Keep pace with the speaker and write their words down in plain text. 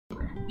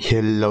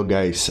Hello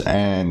guys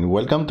and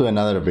welcome to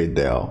another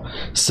video.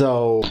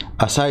 So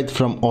aside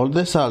from all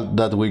the salt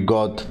that we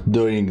got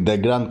during the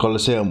Grand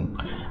Colosseum,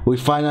 we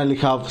finally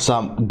have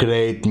some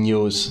great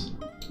news.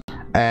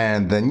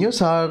 And the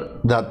news are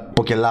that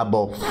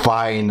Pokelabo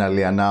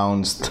finally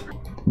announced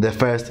the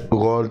first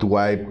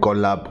worldwide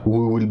collab we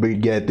will be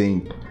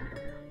getting.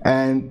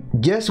 And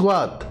guess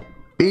what?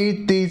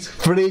 It is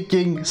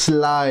freaking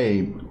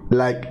slime.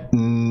 Like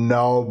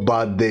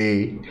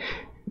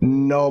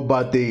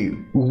nobody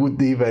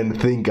would even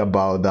think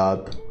about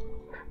that.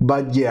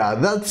 But yeah,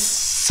 that's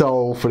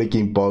so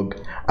freaking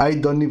pog. I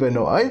don't even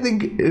know. I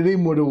think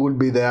Rimuru will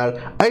be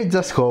there. I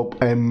just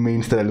hope a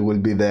minstrel will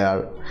be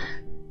there.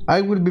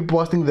 I will be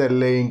posting the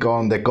link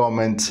on the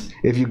comments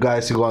if you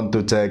guys want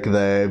to check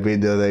the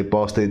video they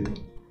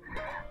posted.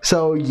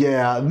 So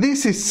yeah,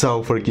 this is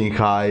so freaking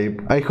hype.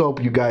 I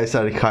hope you guys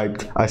are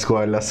hyped as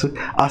well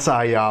as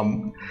I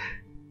am.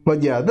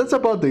 But yeah, that's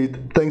about it.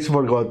 Thanks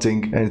for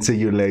watching and see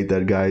you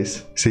later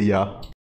guys. See ya.